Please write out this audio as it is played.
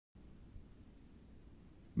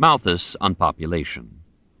Malthus on population.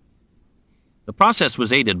 The process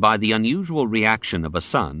was aided by the unusual reaction of a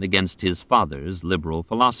son against his father's liberal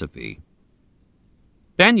philosophy.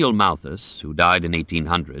 Daniel Malthus, who died in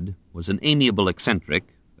 1800, was an amiable eccentric,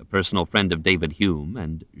 a personal friend of David Hume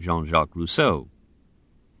and Jean-Jacques Rousseau.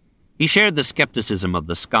 He shared the skepticism of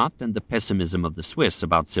the Scot and the pessimism of the Swiss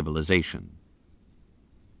about civilization.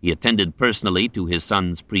 He attended personally to his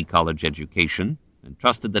son's pre-college education and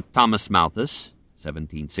trusted that Thomas Malthus,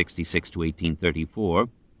 1766 to 1834,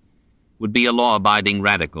 would be a law-abiding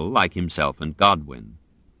radical like himself and Godwin.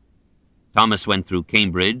 Thomas went through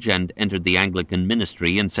Cambridge and entered the Anglican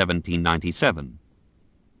ministry in 1797.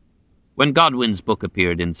 When Godwin's book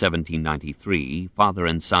appeared in 1793, father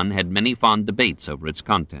and son had many fond debates over its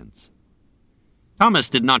contents. Thomas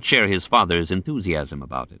did not share his father's enthusiasm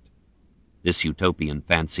about it. This utopian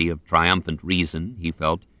fancy of triumphant reason, he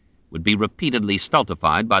felt, would be repeatedly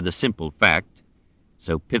stultified by the simple fact,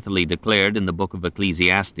 so pithily declared in the book of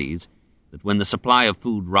Ecclesiastes, that when the supply of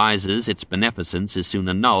food rises, its beneficence is soon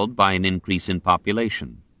annulled by an increase in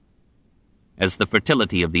population. As the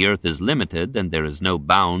fertility of the earth is limited, and there is no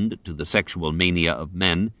bound to the sexual mania of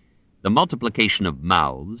men, the multiplication of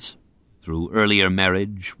mouths, through earlier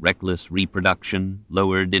marriage, reckless reproduction,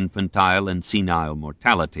 lowered infantile and senile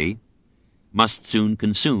mortality, must soon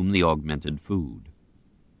consume the augmented food.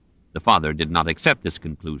 The father did not accept this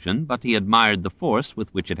conclusion, but he admired the force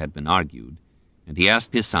with which it had been argued, and he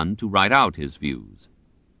asked his son to write out his views.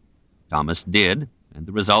 Thomas did, and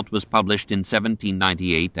the result was published in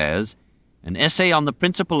 1798 as An Essay on the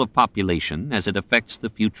Principle of Population as it Affects the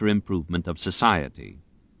Future Improvement of Society.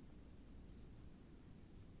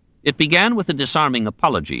 It began with a disarming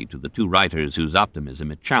apology to the two writers whose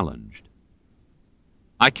optimism it challenged.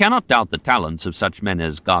 I cannot doubt the talents of such men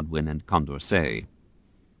as Godwin and Condorcet.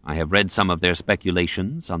 I have read some of their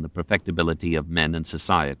speculations on the perfectibility of men and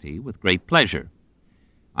society with great pleasure.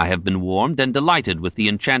 I have been warmed and delighted with the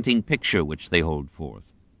enchanting picture which they hold forth.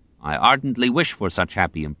 I ardently wish for such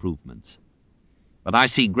happy improvements. But I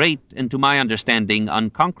see great, and to my understanding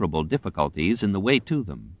unconquerable difficulties in the way to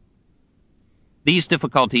them. These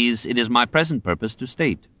difficulties it is my present purpose to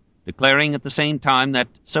state, declaring at the same time that,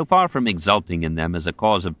 so far from exulting in them as a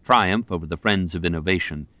cause of triumph over the friends of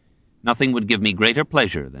innovation, nothing would give me greater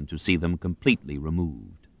pleasure than to see them completely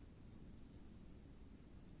removed.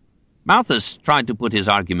 Malthus tried to put his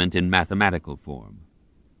argument in mathematical form.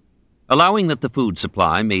 Allowing that the food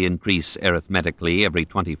supply may increase arithmetically every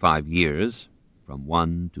 25 years, from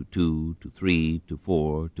 1 to 2 to 3 to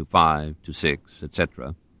 4 to 5 to 6,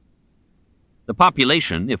 etc., the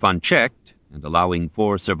population, if unchecked, and allowing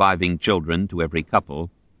 4 surviving children to every couple,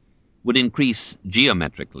 would increase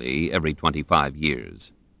geometrically every 25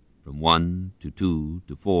 years, from 1 to 2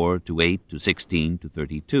 to 4 to 8 to 16 to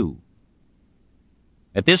 32.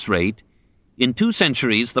 At this rate, in 2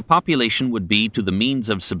 centuries the population would be to the means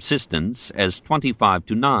of subsistence as 25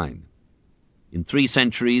 to 9. In 3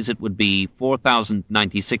 centuries it would be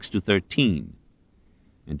 4,096 to 13.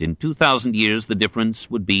 And in 2,000 years the difference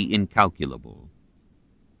would be incalculable.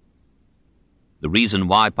 The reason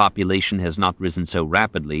why population has not risen so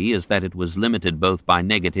rapidly is that it was limited both by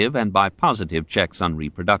negative and by positive checks on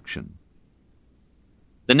reproduction.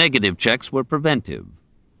 The negative checks were preventive,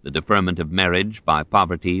 the deferment of marriage by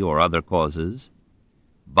poverty or other causes,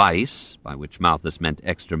 vice, by which Malthus meant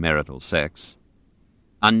extramarital sex,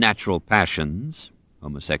 unnatural passions,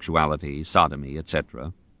 homosexuality, sodomy,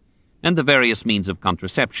 etc., and the various means of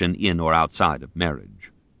contraception in or outside of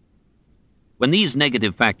marriage. When these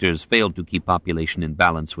negative factors failed to keep population in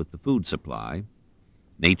balance with the food supply,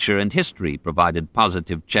 nature and history provided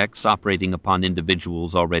positive checks operating upon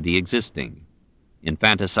individuals already existing.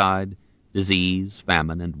 Infanticide, disease,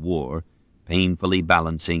 famine, and war, painfully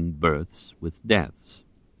balancing births with deaths.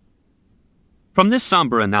 From this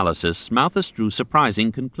somber analysis, Malthus drew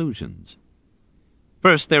surprising conclusions.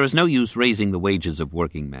 First, there is no use raising the wages of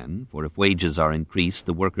working men, for if wages are increased,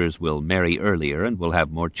 the workers will marry earlier and will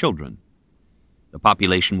have more children. The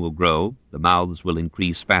population will grow, the mouths will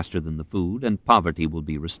increase faster than the food, and poverty will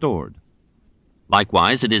be restored.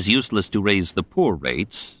 Likewise, it is useless to raise the poor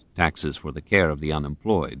rates, taxes for the care of the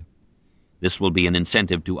unemployed. This will be an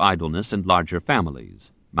incentive to idleness and larger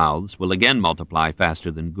families. Mouths will again multiply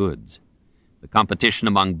faster than goods. The competition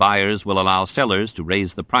among buyers will allow sellers to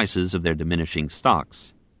raise the prices of their diminishing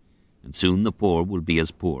stocks, and soon the poor will be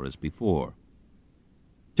as poor as before.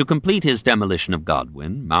 To complete his demolition of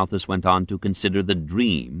Godwin, Malthus went on to consider the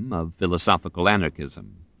dream of philosophical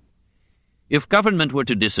anarchism. If government were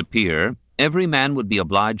to disappear, every man would be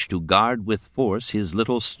obliged to guard with force his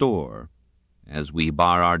little store, as we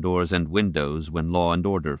bar our doors and windows when law and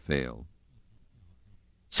order fail.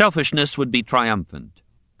 Selfishness would be triumphant,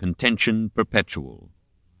 contention perpetual.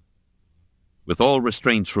 With all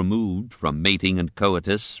restraints removed from mating and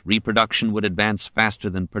coitus, reproduction would advance faster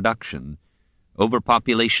than production,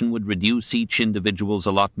 overpopulation would reduce each individual's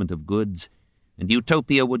allotment of goods, and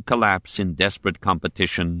utopia would collapse in desperate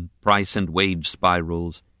competition, price and wage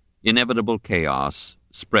spirals, inevitable chaos,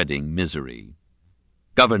 spreading misery.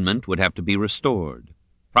 Government would have to be restored.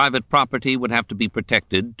 Private property would have to be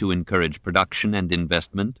protected to encourage production and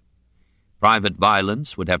investment. Private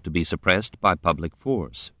violence would have to be suppressed by public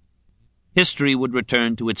force. History would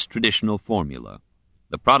return to its traditional formula,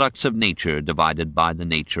 the products of nature divided by the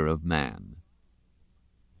nature of man.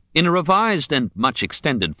 In a revised and much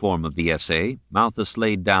extended form of the essay, Malthus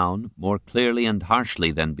laid down, more clearly and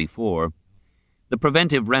harshly than before, the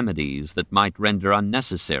preventive remedies that might render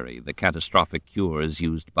unnecessary the catastrophic cures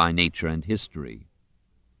used by nature and history.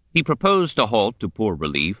 He proposed a halt to poor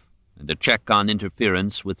relief and a check on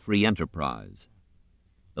interference with free enterprise.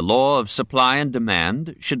 The law of supply and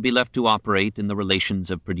demand should be left to operate in the relations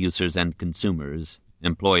of producers and consumers,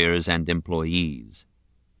 employers and employees.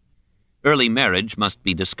 Early marriage must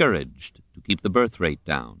be discouraged to keep the birth rate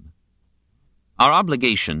down. Our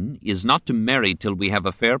obligation is not to marry till we have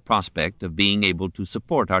a fair prospect of being able to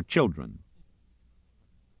support our children.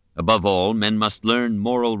 Above all, men must learn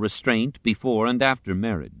moral restraint before and after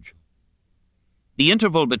marriage. The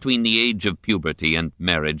interval between the age of puberty and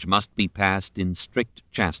marriage must be passed in strict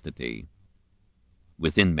chastity.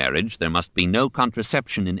 Within marriage there must be no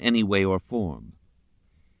contraception in any way or form.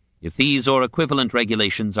 If these or equivalent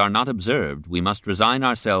regulations are not observed, we must resign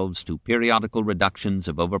ourselves to periodical reductions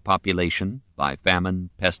of overpopulation by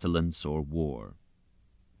famine, pestilence, or war.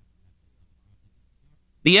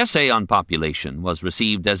 The essay on population was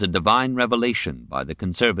received as a divine revelation by the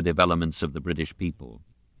conservative elements of the British people.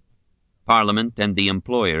 Parliament and the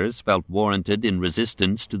employers felt warranted in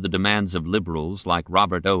resistance to the demands of liberals like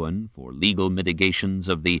Robert Owen for legal mitigations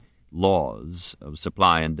of the laws of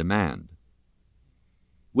supply and demand.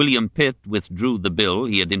 William Pitt withdrew the bill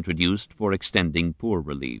he had introduced for extending poor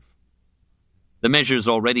relief. The measures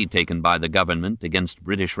already taken by the government against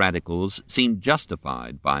British radicals seemed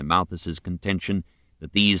justified by Malthus's contention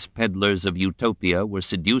that these peddlers of utopia were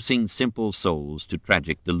seducing simple souls to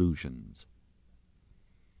tragic delusions.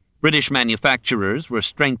 British manufacturers were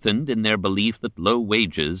strengthened in their belief that low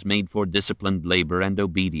wages made for disciplined labor and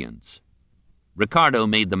obedience. Ricardo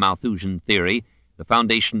made the Malthusian theory the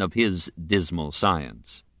foundation of his dismal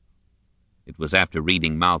science. It was after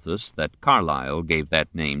reading Malthus that Carlyle gave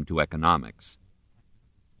that name to economics.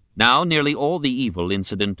 Now nearly all the evil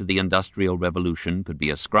incident to the Industrial Revolution could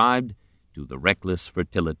be ascribed to the reckless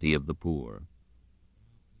fertility of the poor.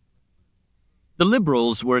 The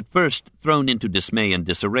liberals were at first thrown into dismay and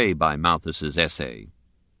disarray by Malthus's essay.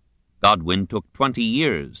 Godwin took 20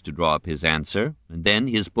 years to draw up his answer, and then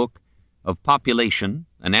his book of Population,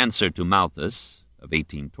 an Answer to Malthus, of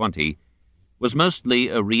 1820, was mostly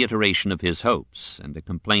a reiteration of his hopes and a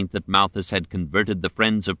complaint that Malthus had converted the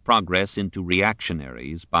friends of progress into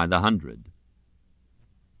reactionaries by the hundred.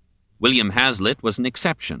 William Hazlitt was an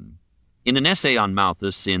exception. In an essay on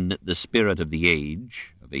Malthus in The Spirit of the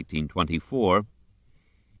Age, of 1824,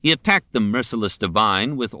 he attacked the merciless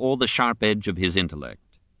divine with all the sharp edge of his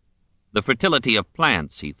intellect. The fertility of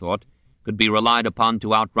plants, he thought, could be relied upon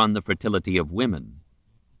to outrun the fertility of women.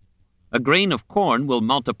 A grain of corn will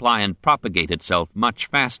multiply and propagate itself much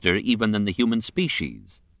faster even than the human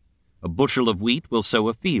species. A bushel of wheat will sow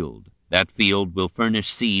a field. That field will furnish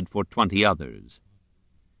seed for 20 others.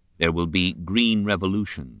 There will be green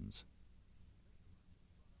revolutions.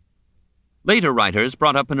 Later writers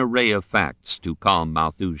brought up an array of facts to calm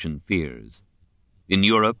Malthusian fears. In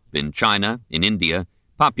Europe, in China, in India,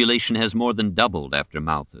 population has more than doubled after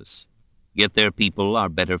Malthus. Yet their people are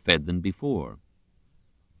better fed than before.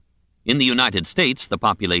 In the United States, the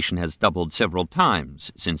population has doubled several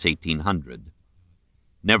times since 1800.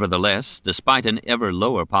 Nevertheless, despite an ever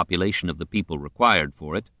lower population of the people required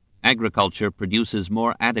for it, agriculture produces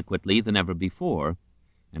more adequately than ever before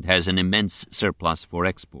and has an immense surplus for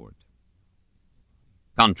export.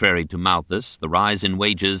 Contrary to Malthus, the rise in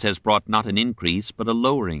wages has brought not an increase but a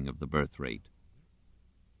lowering of the birth rate.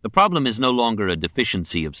 The problem is no longer a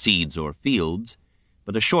deficiency of seeds or fields,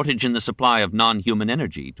 but a shortage in the supply of non-human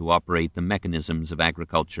energy to operate the mechanisms of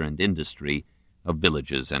agriculture and industry of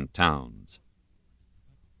villages and towns.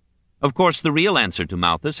 Of course, the real answer to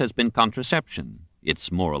Malthus has been contraception,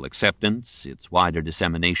 its moral acceptance, its wider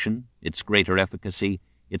dissemination, its greater efficacy,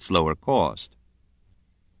 its lower cost.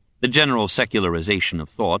 The general secularization of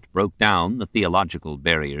thought broke down the theological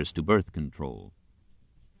barriers to birth control.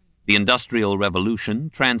 The Industrial Revolution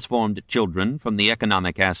transformed children from the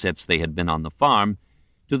economic assets they had been on the farm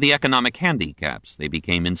to the economic handicaps they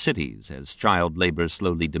became in cities as child labor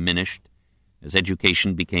slowly diminished, as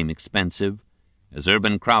education became expensive, as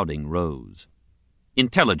urban crowding rose.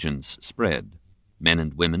 Intelligence spread. Men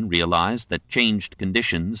and women realized that changed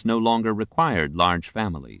conditions no longer required large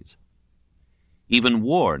families. Even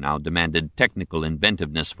war now demanded technical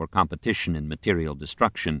inventiveness for competition in material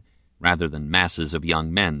destruction rather than masses of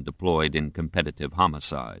young men deployed in competitive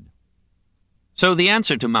homicide. So the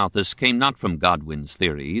answer to Malthus came not from Godwin's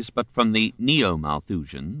theories, but from the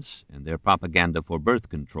neo-Malthusians and their propaganda for birth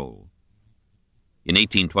control. In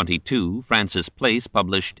 1822, Francis Place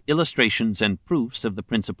published Illustrations and Proofs of the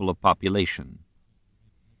Principle of Population.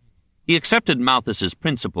 He accepted Malthus's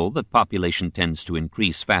principle that population tends to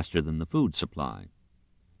increase faster than the food supply.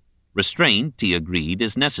 Restraint, he agreed,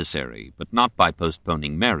 is necessary, but not by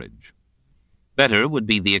postponing marriage. Better would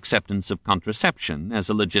be the acceptance of contraception as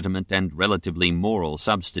a legitimate and relatively moral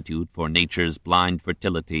substitute for nature's blind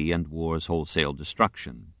fertility and war's wholesale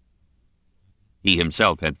destruction. He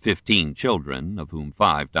himself had 15 children, of whom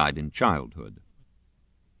 5 died in childhood.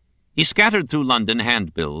 He scattered through London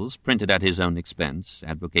handbills printed at his own expense,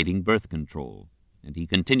 advocating birth control, and he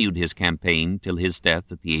continued his campaign till his death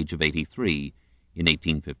at the age of 83 in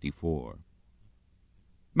 1854.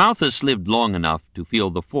 Malthus lived long enough to feel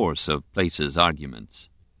the force of Place's arguments.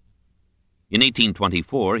 In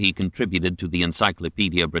 1824 he contributed to the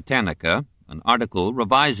Encyclopaedia Britannica an article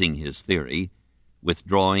revising his theory,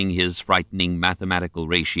 withdrawing his frightening mathematical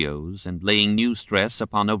ratios and laying new stress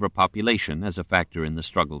upon overpopulation as a factor in the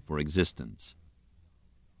struggle for existence.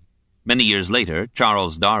 Many years later,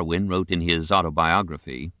 Charles Darwin wrote in his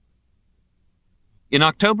autobiography, "In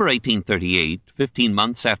October 1838, 15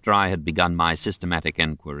 months after I had begun my systematic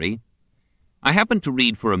enquiry, I happened to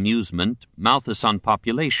read for amusement Malthus on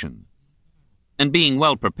population, and being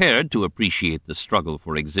well prepared to appreciate the struggle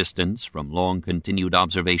for existence from long-continued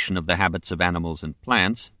observation of the habits of animals and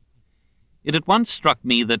plants, it at once struck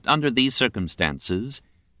me that under these circumstances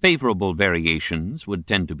favorable variations would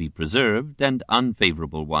tend to be preserved and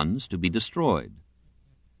unfavorable ones to be destroyed.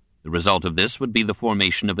 The result of this would be the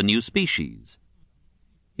formation of a new species.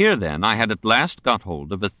 Here, then, I had at last got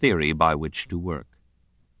hold of a theory by which to work."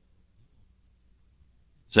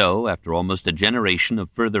 So, after almost a generation of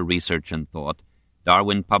further research and thought,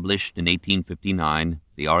 Darwin published in 1859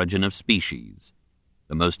 The Origin of Species,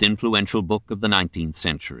 the most influential book of the 19th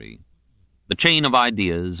century. The chain of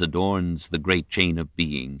ideas adorns the great chain of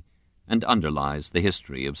being and underlies the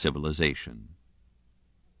history of civilization.